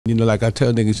You know, like I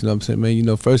tell niggas, you know what I'm saying, man, you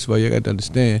know, first of all, you got to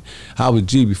understand, I was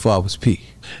G before I was P. You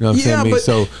know what I'm saying? But,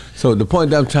 so the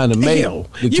point that I'm trying to make...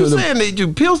 You saying that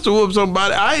you pistol whoop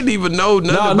somebody, I ain't even know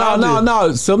nothing about this.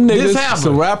 No. Some niggas,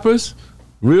 some rappers,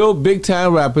 real big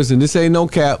time rappers, and this ain't no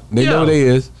cap, they know what they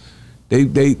is.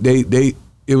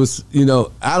 It was, you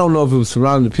know, I don't know if it was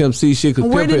surrounding the Pimp C shit.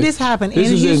 Where did this happen?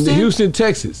 This was in Houston,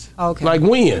 Texas. Okay. Like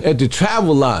when? At the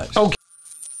Travel Lodge. Okay.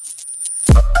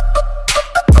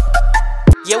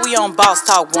 Yeah, we on Boss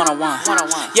Talk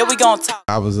 101. Yeah, we gonna talk.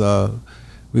 I was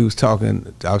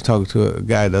talking to a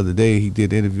guy the other day. He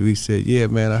did an interview. He said, yeah,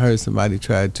 man, I heard somebody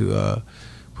tried to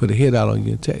put a hit out on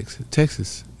you in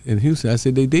Texas, in Houston. I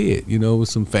said, they did, you know, with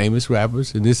some famous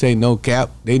rappers. And this ain't no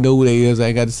cap. They know who they is. I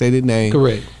ain't got to say their name.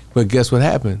 Correct. But guess what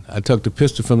happened? I took the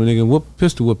pistol from the nigga and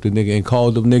pistol whooped the nigga and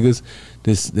called them niggas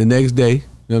the next day. You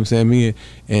know what I'm saying? Me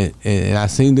and I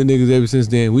seen the niggas ever since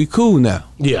then. We cool now.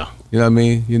 Yeah. You know what I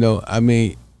mean? You know,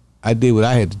 I did what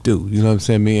I had to do, you know what I'm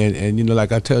saying, man? And you know,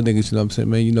 like I tell niggas, you know what I'm saying,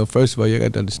 man, you know, first of all, you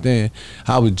got to understand,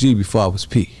 I was G before I was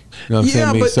P. You know what I'm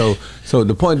saying, man? So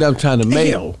the point that I'm trying to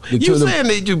make... You saying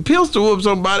that you pistol whoop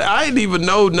somebody, I ain't even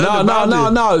know nothing about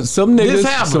this. No. Some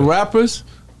niggas, some rappers,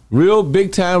 real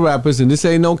big time rappers, and this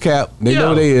ain't no cap, they know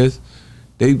what they is.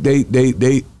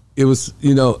 It was,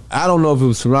 you know, I don't know if it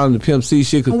was surrounding the Pimp C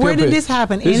shit. Where did this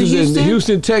happen? This was in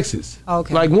Houston, Texas.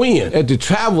 Okay. Like when? At the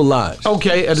Travel Lodge.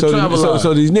 Okay, at the Travel Lodge.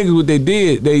 So these niggas, what they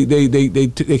did,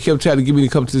 they kept trying to get me to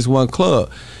come to this one club.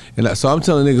 And so I'm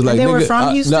telling niggas like... They were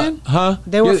from Houston?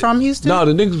 They were from Houston? No,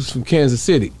 the niggas was from Kansas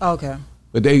City. Okay.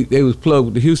 But they was plugged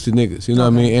with the Houston niggas, you know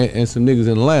what I mean? And some niggas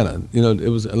in Atlanta. You know, it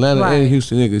was Atlanta and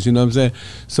Houston niggas, you know what I'm saying?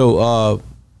 So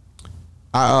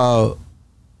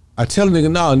I tell a nigga,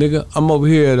 nah, nigga, I'm over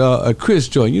here at Chris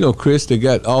joint. You know Chris, they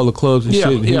got all the clubs and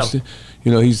shit in Houston.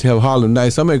 You know, he used to have Harlem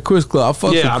Nights. I'm at Chris Club. I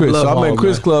fuck with Chris. So I'm at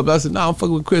Chris Club. I said, nah, I'm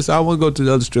fucking with Chris. I want to go to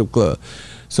the other strip club.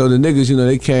 So the niggas, you know,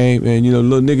 they came, and, you know,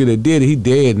 little nigga that did it, he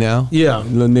dead now. Yeah.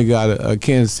 Little nigga out of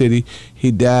Kansas City,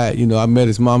 he died. You know, I met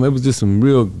his mom. It was just some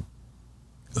real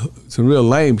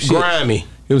lame shit. Grimy.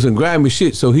 It was some grimy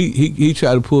shit. So he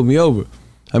tried to pull me over.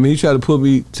 I mean, he tried to pull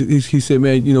me he said,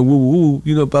 man, you know, woo,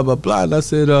 you know, blah, blah, blah. And I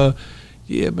said,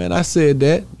 yeah, man, I said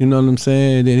that. You know what I'm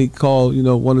saying? And then he called, you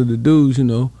know, one of the dudes, you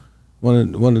know, one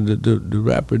of the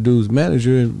rapper dude's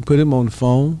manager and put him on the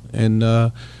phone. And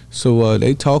so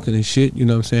they talking and shit, you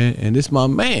know what I'm saying? And this my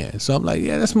man. So I'm like,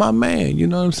 yeah, that's my man. You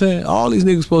know what I'm saying? All these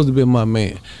niggas supposed to be my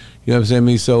man. You know what I'm saying? I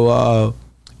mean, so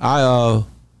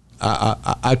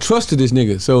I trusted this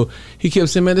nigga. So he kept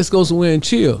saying, man, let's go somewhere and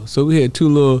chill. So we had two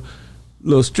little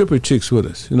stripper chicks with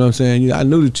us, you know what I'm saying? You know, I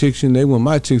knew the chicks and they weren't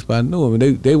my chicks, but I knew them.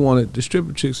 And they wanted the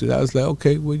stripper chicks. And I was like,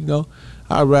 okay, well, you know,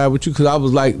 I'll ride with you. Because I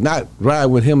was like, not ride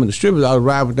with him and the strippers, I would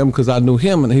ride with them because I knew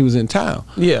him and he was in town.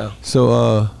 Yeah.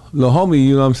 So, little homie,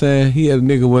 you know what I'm saying? He had a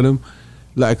nigga with him,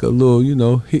 like a little, you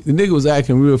know, the nigga was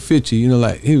acting real fitchy, you know,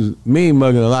 like he was mean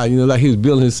mugging a lot, you know, like he was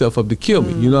building himself up to kill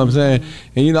me, you know what I'm saying?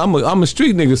 And, you know, I'm a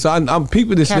street nigga, so I'm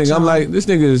peeping this nigga. I'm like, this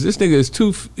nigga is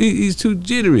too, he's too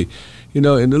jittery. You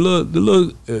know, and the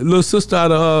little sister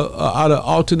out of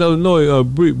Alton, Illinois,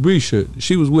 Brescia,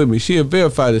 she was with me. She had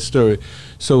verified this story.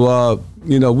 So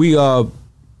you know, we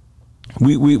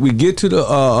get to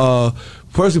the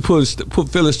first we put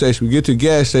filling station. We get to the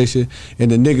gas station,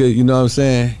 and the nigga, you know what I'm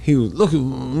saying, he was looking.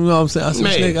 You know what I'm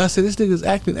saying? I said, this nigga's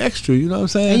acting extra. You know what I'm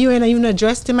saying? And you ain't even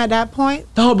addressed him at that point?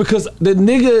 No, because the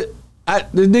nigga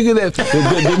that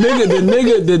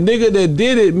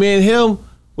did it, me and him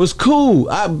was cool.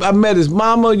 I met his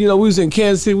mama, you know, we was in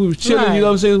Kansas City, we was chilling, you know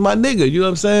what I'm saying, it was my nigga, you know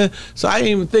what I'm saying? So I didn't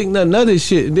even think nothing of this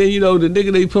shit. And then, you know, the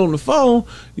nigga they put on the phone,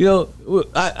 you know,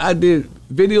 I did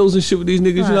videos and shit with these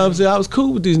niggas, you know what I'm saying? I was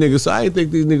cool with these niggas, so I didn't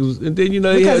think these niggas, and then, you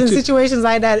know, because in situations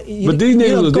like that, but these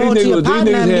niggas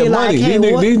had money.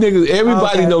 These niggas,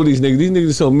 everybody know these niggas. These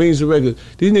niggas so mean to regular.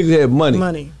 These niggas had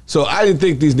money. So I didn't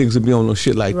think these niggas would be on no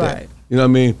shit like that. You know what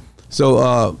I mean?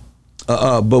 So,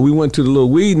 but we went to the little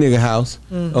weed nigga house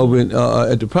over in,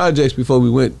 at the projects before we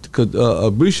went,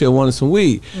 because Brescia wanted some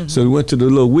weed. So we went to the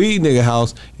little weed nigga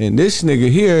house, and this nigga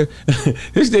here,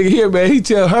 man, he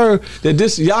tell her that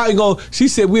this, y'all ain't gonna, she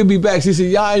said we'll be back. She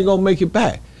said, y'all ain't gonna make it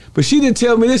back. But she didn't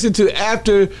tell me this until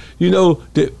after, you know,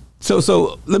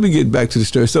 so let me get back to the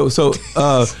story. So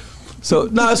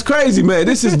it's crazy, man.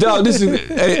 This is dog. This is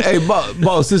hey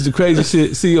boss. This is the crazy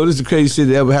shit, CEO. This is the crazy shit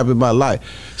that ever happened in my life.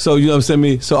 So you know what I'm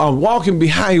saying? So I'm walking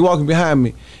behind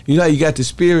me. You know how you got the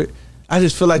spirit? I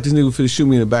just feel like this nigga finna shoot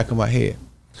me in the back of my head.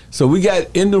 So we got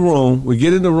in the room. We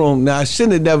get in the room. Now I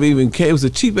shouldn't have never even came. It was a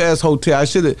cheap ass hotel. I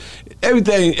should have.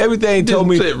 Everything told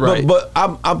me. Right. But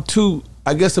I'm too.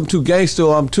 I guess I'm too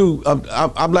gangster.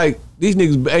 I'm like these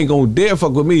niggas ain't gonna dare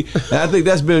fuck with me. And I think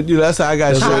that's been, that's how I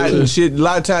got shot and shit. A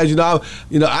lot of times,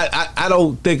 I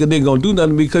don't think a nigga gonna do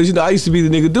nothing because, I used to be the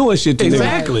nigga doing shit to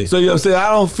exactly. niggas. So, you know what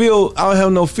I'm saying? I don't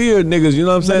have no fear of niggas, you know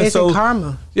what I'm saying? So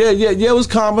karma. Yeah, it was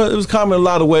karma. It was karma in a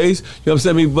lot of ways. You know what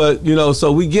I'm saying? But,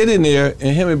 so we get in there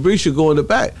and him and Brescia go in the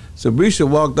back. So Brescia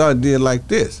walked out and did like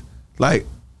this. Like,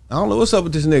 I don't know what's up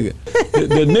with this nigga.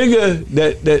 the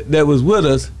nigga that was with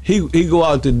us, he go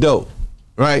out the door,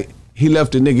 right? He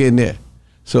left the nigga in there.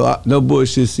 So no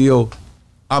bullshit, CO.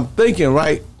 I'm thinking,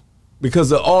 right,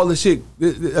 because of all the shit.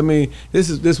 I mean, this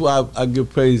is why I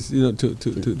give praise, to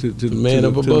the man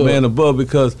up above. The man above,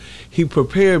 because he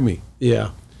prepared me.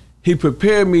 Yeah. He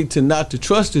prepared me to not to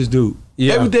trust this dude.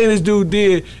 Yeah. Everything this dude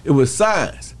did, it was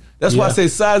signs. That's why I say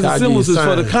signs and symbols is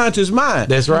for the conscious mind.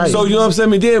 That's right. So, you know what I'm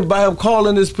saying? And then by him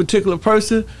calling this particular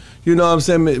person, you know what I'm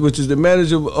saying, which is the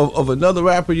manager of another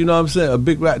rapper, you know what I'm saying, a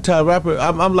big time rapper,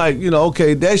 I'm like,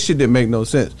 okay, that shit didn't make no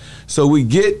sense. So we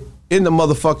get in the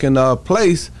motherfucking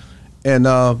place, and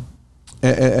so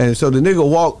the nigga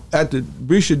walked, after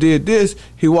Brescia did this,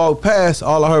 he walked past,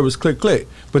 all I heard was click, click.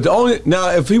 But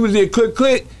now if he would have did click,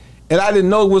 click, and I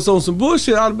didn't know it was on some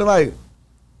bullshit, I'd have been like,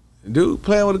 dude,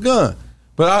 playing with a gun.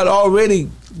 But God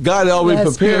had already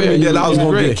prepared me that I was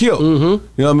going to get killed. Mm-hmm.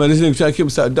 You know what I mean? This nigga tried to kill me,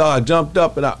 so I jumped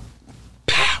up and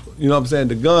pow! You know what I'm saying?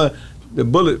 The gun, the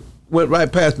bullet went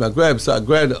right past me. I grabbed it, so I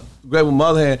grabbed it with my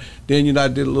other hand. Then, I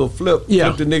did a little flip.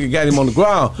 Yeah. Flipped the nigga, got him on the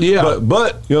ground. Yeah.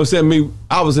 But you know what I'm saying?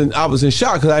 I was in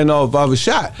shock because I didn't know if I was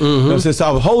shot. Mm-hmm. You know what I'm saying? So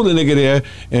I was holding the nigga there,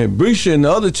 and Brescia and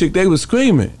the other chick, they was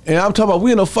screaming. And I'm talking about,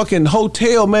 we in a fucking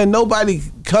hotel, man. Nobody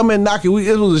coming knocking.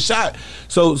 It was a shot.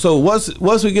 So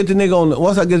once we get the nigga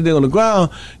once I get the nigga on the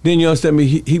ground, then you understand me,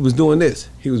 he was doing this.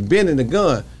 He was bending the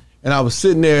gun. And I was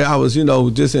sitting there, I was,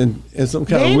 just in some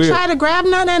kind of weird. They didn't try to grab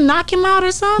nothing and knock him out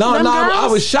or something? No, I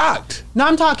was shocked. No,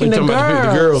 I'm talking the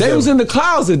girls. They was in the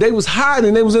closet. They was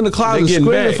hiding. They was in the closet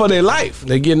screaming for their life.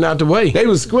 They getting out the way. They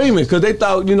was screaming because they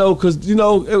thought,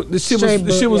 the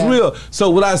shit was real. So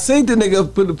when I seen the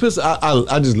nigga put the pistol,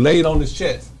 I just laid on his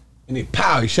chest. And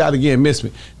he shot again, missed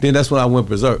me. Then that's when I went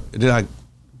berserk. And then I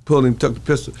pulled him, took the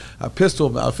pistol. I pistol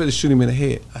him, I finished shooting him in the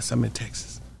head. I said, I'm in Texas.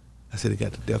 I said, they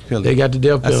got the death penalty. They got the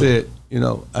death penalty.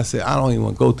 I said, I don't even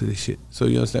want to go through this shit. So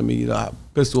you understand me? I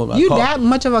pistol him. You that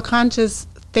much of a conscious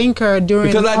thinker during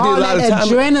because I did all a lot that of time,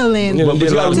 adrenaline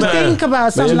to think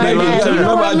about something like that.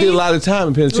 Remember, I did a lot of time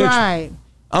in penitentiary. Right.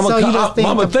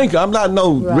 I'm a thinker. I'm not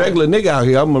no regular nigga out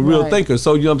here. I'm a real thinker.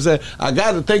 So, you know what I'm saying? I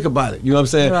got to think about it. You know what I'm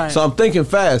saying? Right. So I'm thinking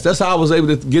fast. That's how I was able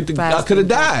to get the, I could have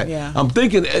died. Yeah. I'm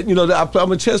thinking,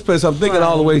 I'm a chess player, so I'm thinking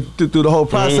all the way through the whole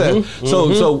process.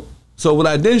 Mm-hmm. So when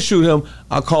I did shoot him,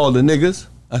 I called the niggas.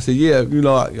 I said, yeah,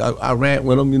 I ran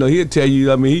with him. He'll tell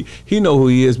you, he know who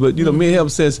he is. But, me and him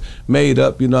since made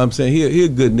up, you know what I'm saying? He a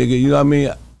good nigga, you know what I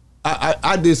mean?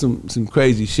 I did some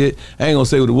crazy shit. I ain't gonna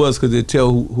say what it was because they'll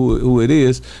tell who it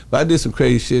is, but I did some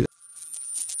crazy shit.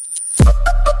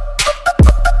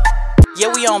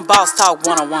 Yeah, we on Boss Talk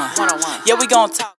 101. Yeah, we gonna talk.